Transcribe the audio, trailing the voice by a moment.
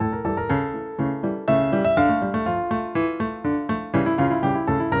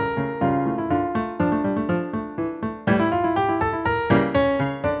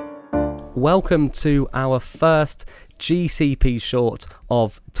welcome to our first GCP short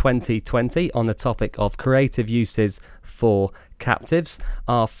of 2020 on the topic of creative uses for captives.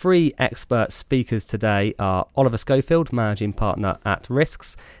 Our three expert speakers today are Oliver Schofield, Managing Partner at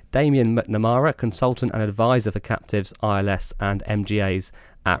Risks, Damien McNamara, Consultant and Advisor for Captives, ILS and MGAs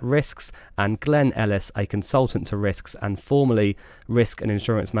at Risks, and Glenn Ellis, a Consultant to Risks and formerly Risk and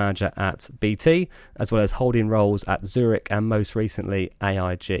Insurance Manager at BT, as well as holding roles at Zurich and most recently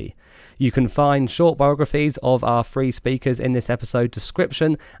AIG. You can find short biographies of our three speakers in this episode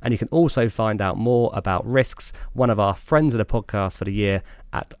description, and you can also find out more about Risks, one of our friends of the podcast for the year,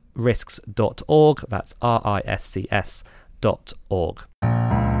 at risks.org. That's RISCS.org.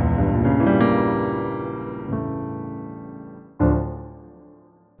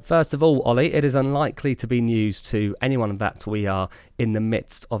 First of all, Ollie, it is unlikely to be news to anyone that we are in the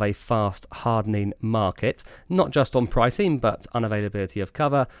midst of a fast hardening market, not just on pricing, but unavailability of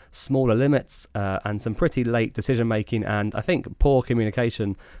cover, smaller limits, and some pretty late decision making, and I think poor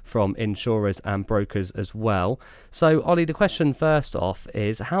communication from insurers and brokers as well. So, Ollie, the question first off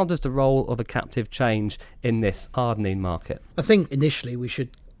is, how does the role of a captive change in this hardening market? I think initially we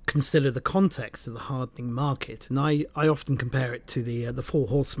should consider the context of the hardening market, and I often compare it to the four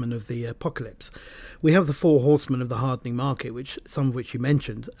horsemen of the apocalypse. We have the four horsemen of the hardening market, which some of which you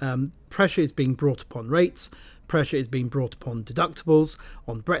mentioned. Pressure is being brought upon rates, pressure is being brought upon deductibles,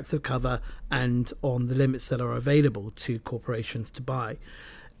 on breadth of cover, and on the limits that are available to corporations to buy.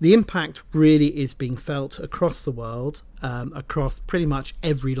 The impact really is being felt across the world, across pretty much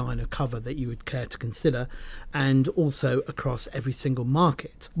every line of cover that you would care to consider, and also across every single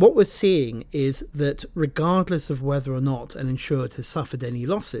market. What we're seeing is that regardless of whether or not an insured has suffered any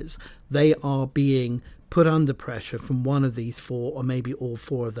losses, they are being put under pressure from one of these four, or maybe all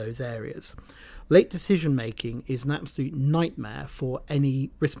four of those areas. Late decision making is an absolute nightmare for any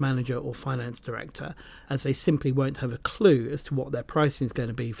risk manager or finance director, as they simply won't have a clue as to what their pricing is going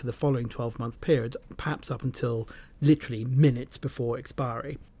to be for the following 12-month period, perhaps up until literally minutes before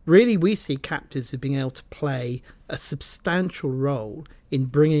expiry. Really, we see captives as being able to play a substantial role in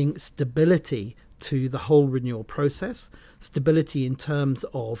bringing stability to the whole renewal process, stability in terms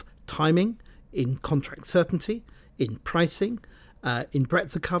of timing, in contract certainty, in pricing, in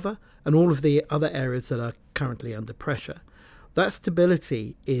breadth of cover, and all of the other areas that are currently under pressure. That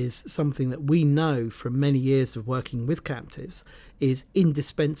stability is something that we know from many years of working with captives is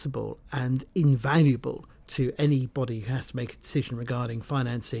indispensable and invaluable to anybody who has to make a decision regarding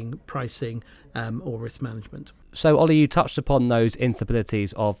financing, pricing, or risk management. So, Ollie, you touched upon those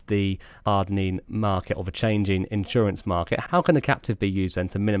instabilities of the hardening market, or the changing insurance market. How can the captive be used then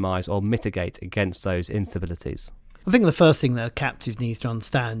to minimise or mitigate against those instabilities? I think the first thing that a captive needs to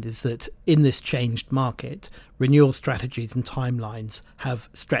understand is that in this changed market, renewal strategies and timelines have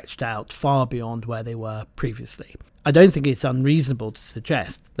stretched out far beyond where they were previously. I don't think it's unreasonable to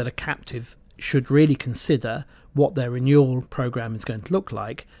suggest that a captive should really consider what their renewal program is going to look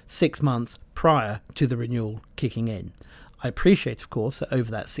like 6 months prior to the renewal kicking in. I appreciate, of course, that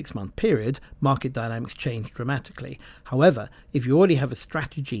over that 6-month period, market dynamics change dramatically. However, if you already have a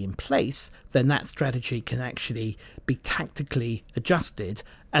strategy in place, then that strategy can actually be tactically adjusted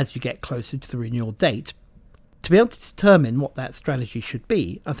as you get closer to the renewal date. To be able to determine what that strategy should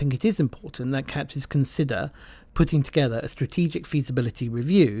be, I think it is important that captives consider putting together a strategic feasibility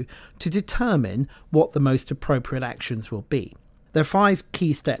review to determine what the most appropriate actions will be. There are 5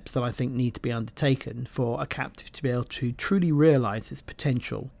 key steps that I think need to be undertaken for a captive to be able to truly realise its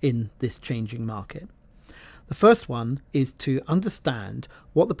potential in this changing market. The first one is to understand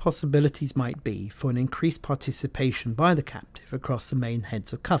what the possibilities might be for an increased participation by the captive across the main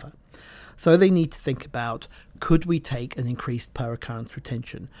heads of cover. So they need to think about, could we take an increased per occurrence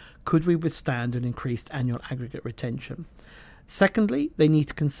retention? Could we withstand an increased annual aggregate retention? Secondly, they need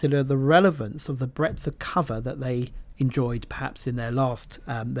to consider the relevance of the breadth of cover that they enjoyed perhaps in their last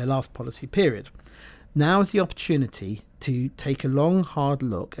policy period. Now is the opportunity to take a long, hard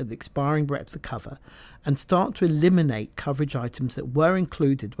look at the expiring breadth of cover and start to eliminate coverage items that were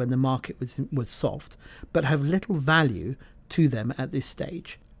included when the market was soft, but have little value to them at this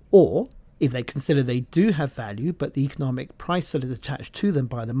stage. Or, if they consider they do have value, but the economic price that is attached to them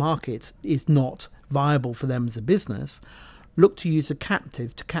by the market is not viable for them as a business, look to use a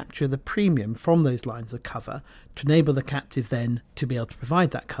captive to capture the premium from those lines of cover to enable the captive then to be able to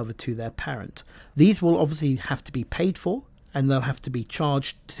provide that cover to their parent. These will obviously have to be paid for and they'll have to be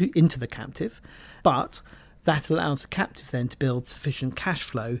charged into the captive, but that allows the captive then to build sufficient cash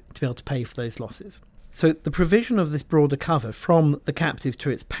flow to be able to pay for those losses. So the provision of this broader cover from the captive to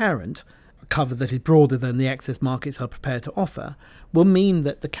its parent cover that is broader than the excess markets are prepared to offer, will mean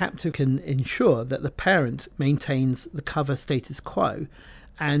that the captive can ensure that the parent maintains the cover status quo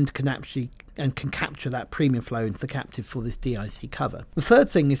and can capture that premium flow into the captive for this DIC cover. The third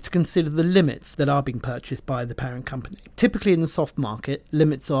thing is to consider the limits that are being purchased by the parent company. Typically in the soft market,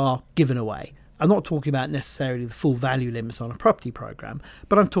 limits are given away. I'm not talking about necessarily the full value limits on a property program,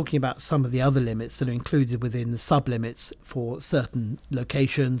 but I'm talking about some of the other limits that are included within the sub-limits for certain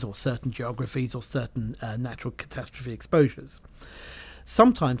locations or certain geographies or certain natural catastrophe exposures.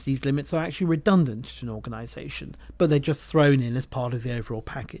 Sometimes these limits are actually redundant to an organisation, but they're just thrown in as part of the overall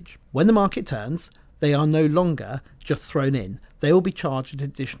package. When the market turns, they are no longer just thrown in. They will be charged an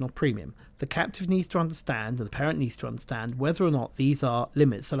additional premium. The captive needs to understand, and the parent needs to understand, whether or not these are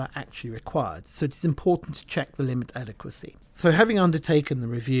limits that are actually required. So it is important to check the limit adequacy. So having undertaken the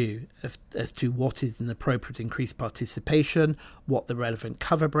review as to what is an appropriate increased participation, what the relevant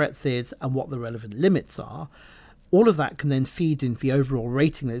cover breadth is, and what the relevant limits are, all of that can then feed into the overall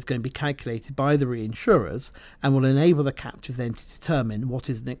rating that is going to be calculated by the reinsurers and will enable the captive then to determine what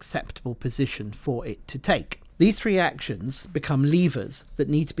is an acceptable position for it to take. These three actions become levers that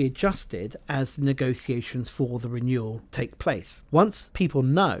need to be adjusted as the negotiations for the renewal take place. Once people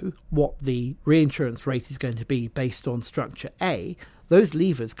know what the reinsurance rate is going to be based on structure A, those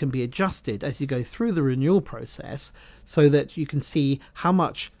levers can be adjusted as you go through the renewal process so that you can see how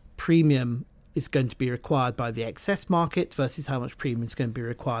much premium is going to be required by the excess market versus how much premium is going to be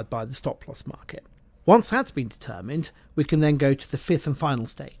required by the stop loss market. Once that's been determined, we can then go to the fifth and final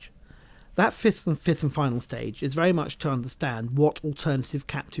stage. That fifth and final stage is very much to understand what alternative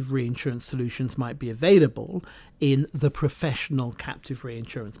captive reinsurance solutions might be available in the professional captive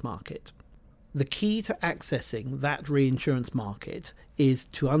reinsurance market. The key to accessing that reinsurance market is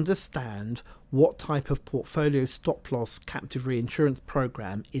to understand what type of portfolio stop-loss captive reinsurance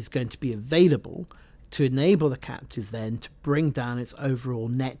program is going to be available to enable the captive then to bring down its overall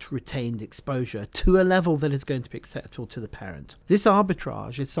net retained exposure to a level that is going to be acceptable to the parent. This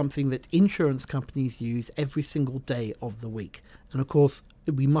arbitrage is something that insurance companies use every single day of the week. And of course,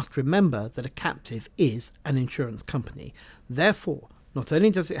 we must remember that a captive is an insurance company. Therefore, not only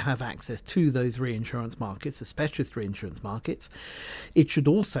does it have access to those reinsurance markets, the specialist reinsurance markets, it should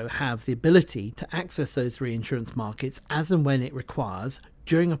also have the ability to access those reinsurance markets as and when it requires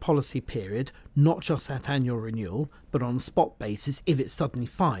during a policy period, not just at annual renewal, but on a spot basis if it suddenly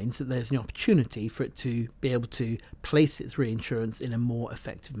finds that there's an opportunity for it to be able to place its reinsurance in a more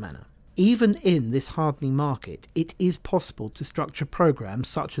effective manner. Even in this hardening market, it is possible to structure programs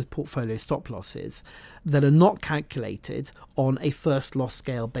such as portfolio stop losses that are not calculated on a first loss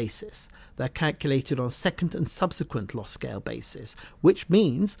scale basis. They're calculated on a second and subsequent loss scale basis, which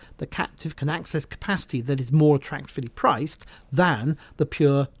means the captive can access capacity that is more attractively priced than the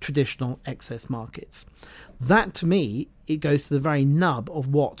pure traditional excess markets. That, to me, it goes to the very nub of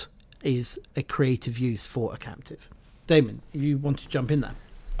what is a creative use for a captive. Damon, you want to jump in there?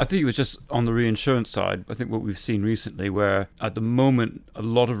 I think it was just on the reinsurance side. I think what we've seen recently, where at the moment a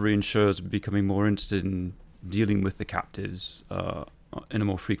lot of reinsurers are becoming more interested in dealing with the captives in a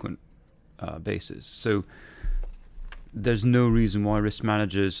more frequent basis. So there's no reason why risk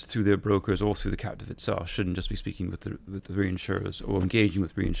managers, through their brokers or through the captive itself, shouldn't just be speaking with the reinsurers or engaging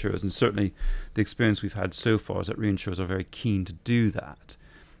with reinsurers. And certainly the experience we've had so far is that reinsurers are very keen to do that.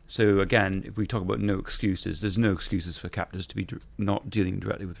 So again, if we talk about no excuses, there's no excuses for captives to be not dealing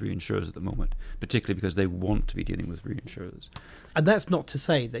directly with reinsurers at the moment, particularly because they want to be dealing with reinsurers. And that's not to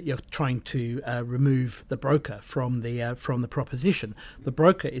say that you're trying to remove the broker from the proposition. The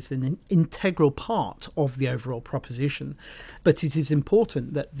broker is an integral part of the overall proposition, but it is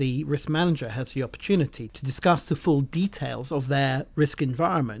important that the risk manager has the opportunity to discuss the full details of their risk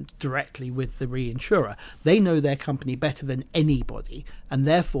environment directly with the reinsurer. They know their company better than anybody, and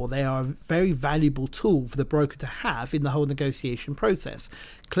therefore they are a very valuable tool for the broker to have in the whole negotiation process.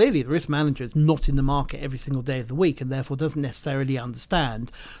 Clearly, the risk manager is not in the market every single day of the week and therefore doesn't necessarily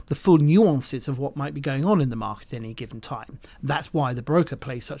understand the full nuances of what might be going on in the market at any given time. That's why the broker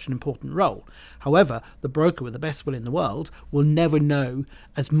plays such an important role. However, the broker with the best will in the world will never know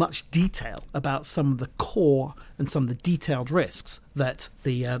as much detail about some of the core and some of the detailed risks that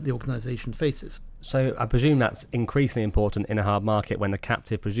the organisation faces. So I presume that's increasingly important in a hard market when the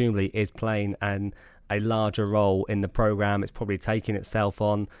captive presumably is playing a larger role in the program. It's probably taking itself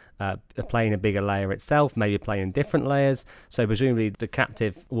on, playing a bigger layer itself, maybe playing different layers. So presumably the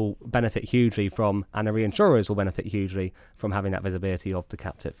captive will benefit hugely from, and the reinsurers will benefit hugely from having that visibility of the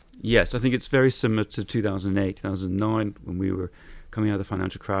captive. Yes, I think it's very similar to 2008, 2009, when we were coming out of the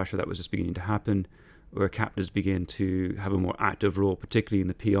financial crash, or that was just beginning to happen. where captives begin to have a more active role, particularly in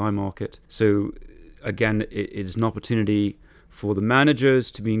the PI market. So again, it is an opportunity for the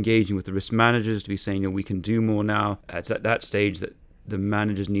managers to be engaging with the risk managers, to be saying, we can do more now. It's at that stage that the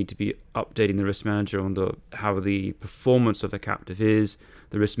managers need to be updating the risk manager on how the performance of a captive is,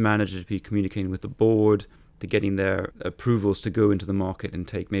 the risk manager to be communicating with the board, to getting their approvals to go into the market and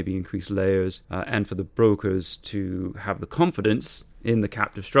take maybe increased layers, and for the brokers to have the confidence in the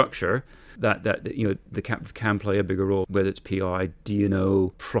captive structure that the captive can play a bigger role, whether it's PI,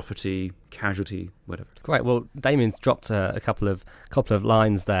 D&O, property, casualty, whatever. Great. Well, Damien's dropped a couple of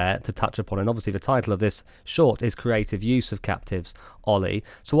lines there to touch upon, and obviously the title of this short is Creative Use of Captives, Ollie.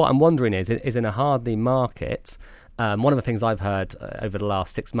 So what I'm wondering is in a hardening market, one of the things I've heard over the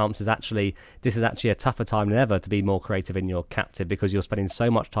last 6 months is this is actually a tougher time than ever to be more creative in your captive, because you're spending so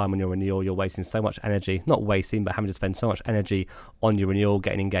much time on your renewal, you're wasting so much energy, not wasting, but having to spend so much energy on your renewal,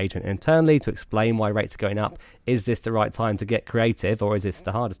 getting engagement internally to explain why rates are going up. Is this the right time to get creative, or is this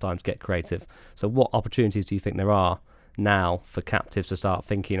the hardest time to get creative? So what opportunities do you think there are now for captives to start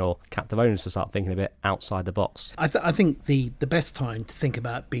thinking, or captive owners to start thinking a bit outside the box? I think the best time to think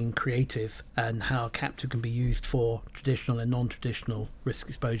about being creative and how a captive can be used for traditional and non-traditional risk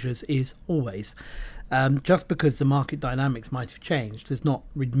exposures is always. Just because the market dynamics might have changed does not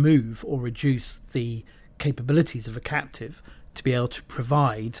remove or reduce the capabilities of a captive to be able to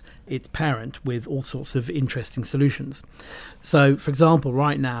provide its parent with all sorts of interesting solutions. So, for example,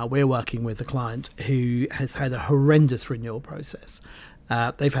 right now we're working with a client who has had a horrendous renewal process.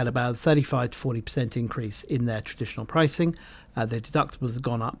 They've had about a 35 to 40% increase in their traditional pricing. Their deductibles have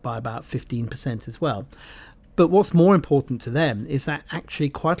gone up by about 15% as well. But what's more important to them is that actually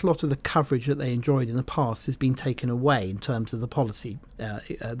quite a lot of the coverage that they enjoyed in the past has been taken away in terms of the policy,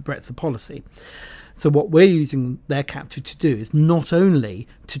 the breadth of policy. So what we're using their captive to do is not only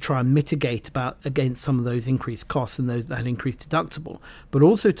to try and mitigate against some of those increased costs and that increased deductible, but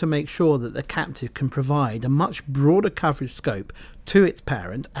also to make sure that the captive can provide a much broader coverage scope to its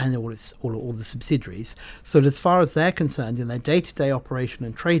parent and all the subsidiaries, so that as far as they're concerned in their day-to-day operation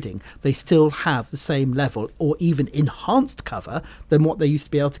and trading, they still have the same level or even enhanced cover than what they used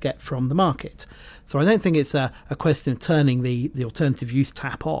to be able to get from the market. So I don't think it's a question of turning the alternative use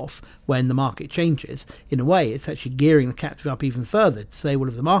tap off when the market changes. In a way, it's actually gearing the captive up even further to say, well,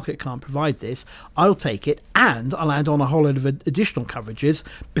 if the market can't provide this, I'll take it and I'll add on a whole load of additional coverages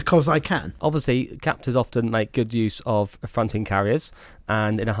because I can. Obviously, captives often make good use of fronting carriers,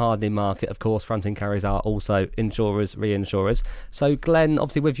 and in a hardening market, of course, fronting carriers are also insurers, reinsurers. So Glenn,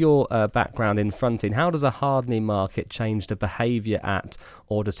 obviously with your background in fronting, how does a hardening market change the behaviour at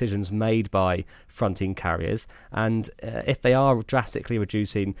or decisions made by fronting carriers? And if they are drastically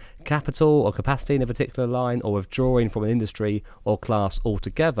reducing capital or capacity in a particular line, or withdrawing from an industry or class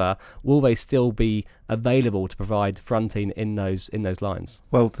altogether, will they still be available to provide fronting in those lines?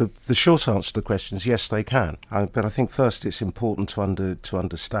 Well, the short answer to the question is yes, they can. But I think first it's important to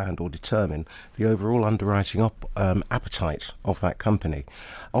understand or determine the overall underwriting appetite of that company.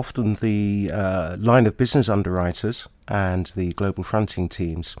 Often the line of business underwriters and the global fronting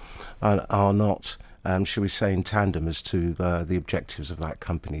teams are not, shall we say, in tandem as to the objectives of that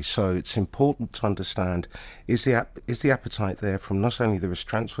company. So it's important to understand, is the appetite there from not only the risk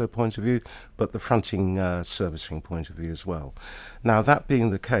transfer point of view, but the fronting servicing point of view as well. Now, that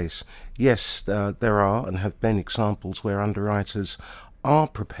being the case, yes, there are and have been examples where underwriters are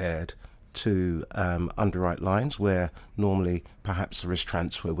prepared to underwrite lines where normally perhaps the risk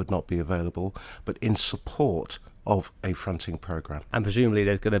transfer would not be available, but in support of a fronting program. And presumably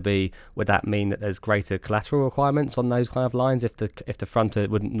would that mean that there's greater collateral requirements on those kind of lines if the fronter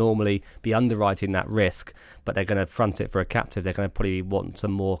wouldn't normally be underwriting that risk, but they're going to front it for a captive? They're going to probably want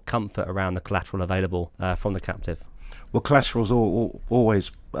some more comfort around the collateral available from the captive. Well, collateral's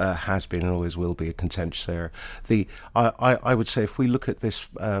always has been and always will be a contentious area. I would say if we look at this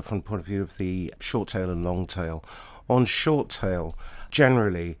from the point of view of the short tail and long tail, on short tail,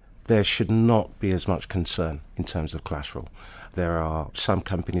 generally there should not be as much concern in terms of collateral. There are some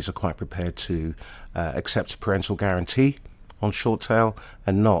companies are quite prepared to accept a parental guarantee on short tail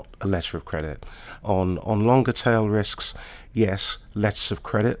and not a letter of credit. On longer tail risks, yes, letters of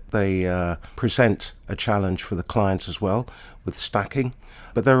credit, they present a challenge for the client as well with stacking,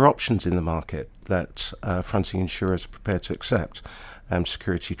 but there are options in the market that fronting insurers are prepared to accept.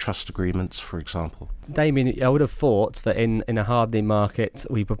 Security trust agreements, for example. Damien, I would have thought that in a hardening market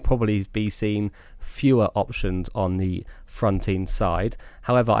we would probably be seeing fewer options on the fronting side.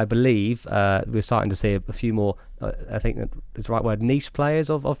 However, I believe we're starting to see a few more, I think it's the right word, niche players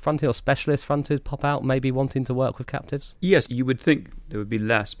of fronting or specialist fronters pop out, maybe wanting to work with captives. Yes, you would think there would be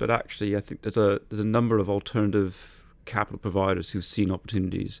less, but actually I think there's a number of alternative capital providers who've seen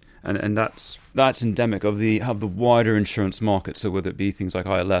opportunities, and that's endemic of the wider insurance market. So whether it be things like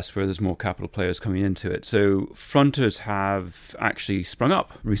ILS, where there's more capital players coming into it, so fronters have actually sprung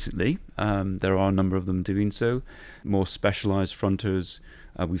up recently. There are a number of them doing so, more specialised fronters.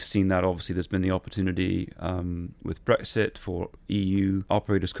 We've seen that obviously there's been the opportunity with Brexit for EU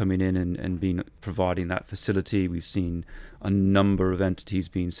operators coming in and providing that facility. We've seen a number of entities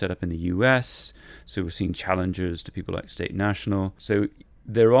being set up in the US. So we're seeing challengers to people like State National. So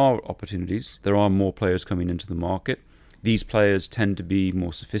there are opportunities. There are more players coming into the market. These players tend to be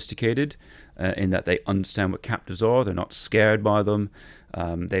more sophisticated in that they understand what captives are. They're not scared by them.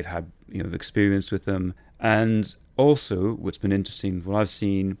 They've had experience with them. And also, what's been interesting, what I've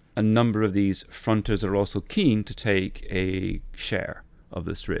seen, a number of these fronters are also keen to take a share of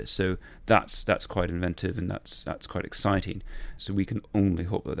this risk. So that's quite inventive, and that's quite exciting. So we can only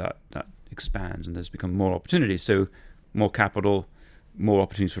hope that expands and there's become more opportunities. So more capital, more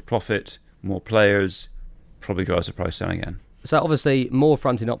opportunities for profit, more players, probably drives the price down again. So obviously more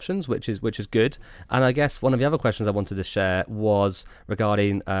fronting options, which is good. And I guess one of the other questions I wanted to share was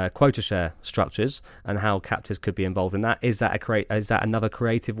regarding quota share structures and how captives could be involved in that. Is that another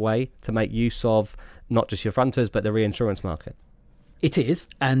creative way to make use of not just your fronters but the reinsurance market? It is,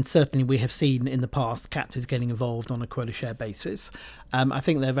 and certainly we have seen in the past captives getting involved on a quota share basis. I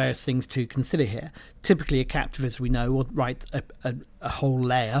think there are various things to consider here. Typically a captive, as we know, will write a whole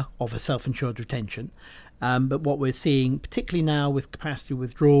layer of a self-insured retention. But what we're seeing, particularly now with capacity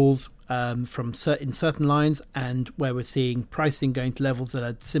withdrawals in certain lines, and where we're seeing pricing going to levels that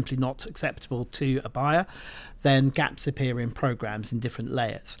are simply not acceptable to a buyer, then gaps appear in programs in different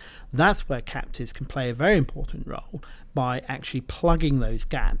layers. That's where captives can play a very important role by actually plugging those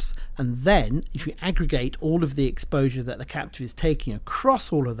gaps. And then if you aggregate all of the exposure that the captive is taking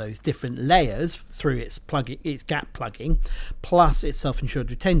across all of those different layers through its gap plugging plus its self-insured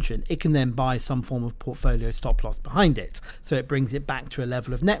retention, it can then buy some form of portfolio stop loss behind it. So it brings it back to a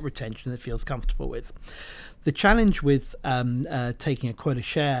level of net retention that it feels comfortable with. The challenge with taking a quota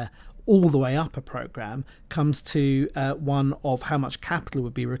share all the way up a program comes to one of how much capital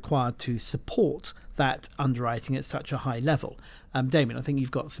would be required to support that underwriting at such a high level. Damien, I think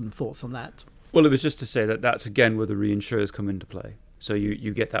you've got some thoughts on that. Well, it was just to say that's again where the reinsurers come into play. So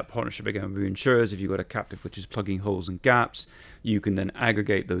you get that partnership again with reinsurers. If you've got a captive which is plugging holes and gaps, you can then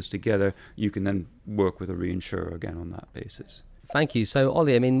aggregate those together. You can then work with a reinsurer again on that basis. Thank you. So,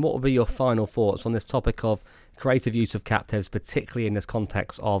 Ollie, what would be your final thoughts on this topic of creative use of captives, particularly in this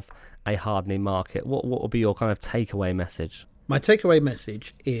context of a hardening market? What would be your kind of takeaway message? My takeaway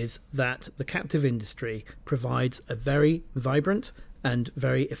message is that the captive industry provides a very vibrant and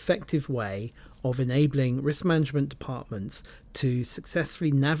very effective way of enabling risk management departments to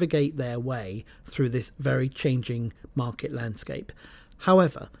successfully navigate their way through this very changing market landscape.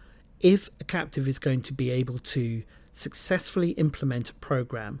 However, if a captive is going to be able to successfully implement a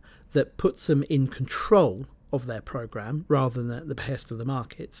program that puts them in control of their program rather than at the behest of the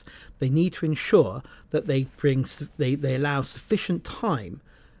markets, they need to ensure that they allow sufficient time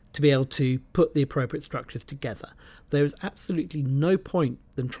to be able to put the appropriate structures together. There is absolutely no point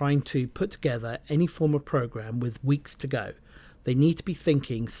in trying to put together any form of program with weeks to go. They need to be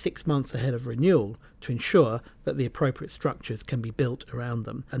thinking 6 months ahead of renewal to ensure that the appropriate structures can be built around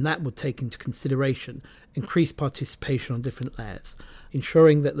them. And that would take into consideration increased participation on different layers,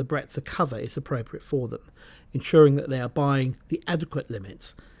 ensuring that the breadth of cover is appropriate for them, ensuring that they are buying the adequate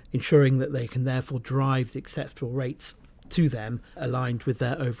limits, ensuring that they can therefore drive the acceptable rates to them aligned with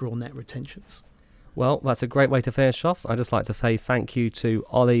their overall net retentions. Well, that's a great way to finish off. I'd just like to say thank you to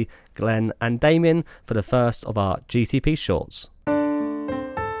Ollie, Glenn and Damien for the first of our GCP shorts.